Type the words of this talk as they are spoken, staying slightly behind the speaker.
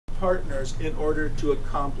partners in order to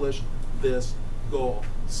accomplish this goal.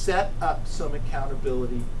 Set up some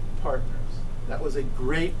accountability partners. That was a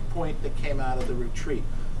great point that came out of the retreat.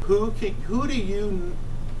 The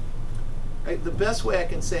best way I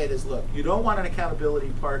can say it is, look, you don't want an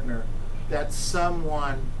accountability partner that's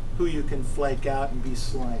someone who you can flake out and be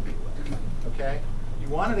slimy with, okay? You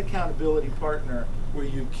want an accountability partner where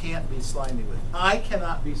you can't be slimy with. I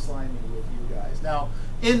cannot be slimy with you guys. Now,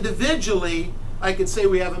 individually, I could say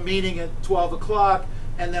we have a meeting at 12 o'clock,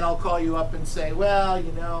 and then I'll call you up and say, well,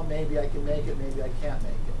 you know, maybe I can make it, maybe I can't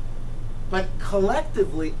make it. But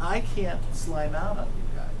collectively, I can't slime out on you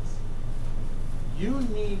guys. You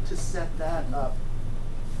need to set that up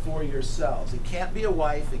for yourselves. It can't be a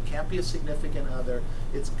wife, it can't be a significant other.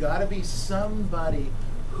 It's got to be somebody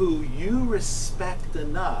who you respect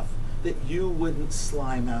enough that you wouldn't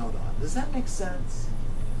slime out on. Does that make sense?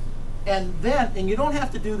 And you don't have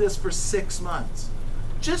to do this for 6 months.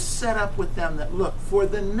 Just set up with them that, look, for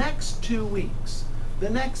the next 2 weeks, the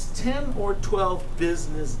next 10 or 12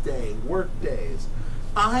 business work days,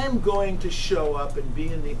 I'm going to show up and be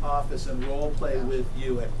in the office and role play with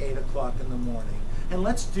you at 8 o'clock in the morning. And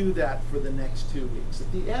let's do that for the next 2 weeks.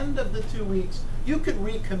 At the end of the 2 weeks, you could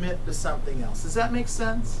recommit to something else. Does that make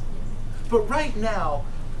sense? But right now,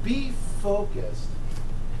 be focused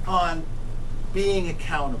on being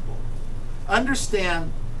accountable.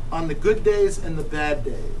 Understand on the good days and the bad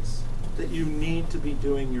days that you need to be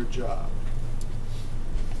doing your job.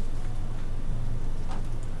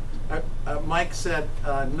 Mike said,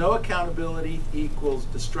 no accountability equals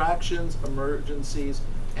distractions, emergencies,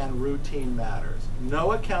 and routine matters.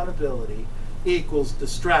 No accountability equals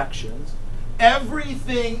distractions.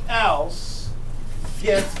 Everything else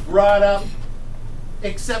gets brought up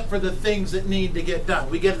except for the things that need to get done.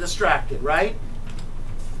 We get distracted, right?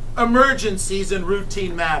 Emergencies and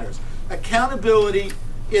routine matters. Accountability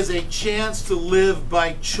is a chance to live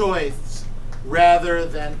by choice rather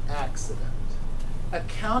than accident.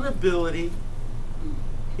 Accountability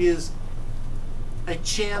is a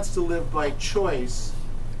chance to live by choice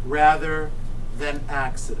rather than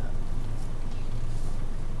accident.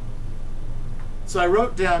 So I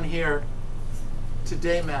wrote down here,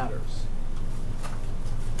 today matters.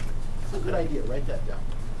 It's a good idea, write that down.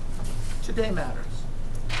 Today matters.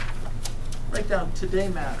 Write down, today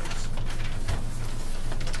matters.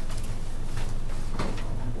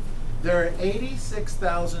 There are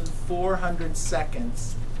 86,400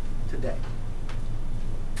 seconds today.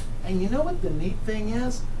 And you know what the neat thing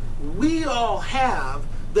is? We all have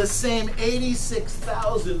the same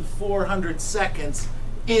 86,400 seconds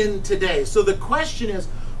in today. So the question is,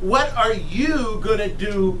 what are you going to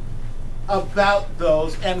do about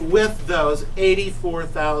those and with those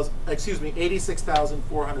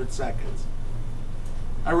 86,400 seconds?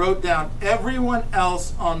 I wrote down, everyone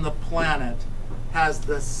else on the planet has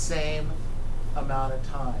the same amount of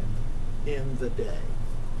time in the day.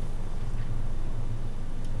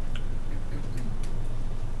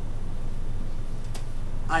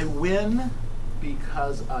 I win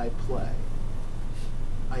because I play.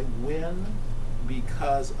 I win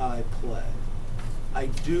because I play. I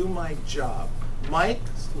do my job.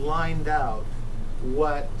 Mike's lined out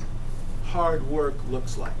what hard work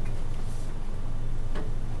looks like.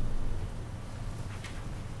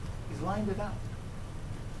 He's lined it out.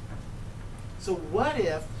 So what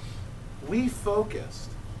if we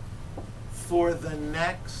focused for the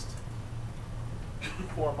next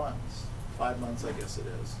 4 months, 5 months I guess it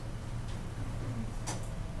is,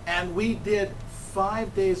 and we did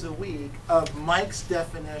 5 days a week of Mike's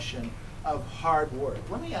definition of hard work?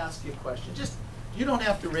 Let me ask you a question. Just, you don't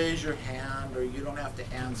have to raise your hand or you don't have to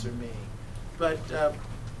answer me, but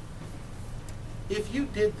if you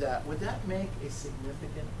did that, would that make a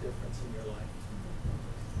significant difference in your life?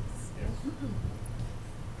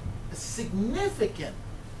 A significant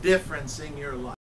difference in your life.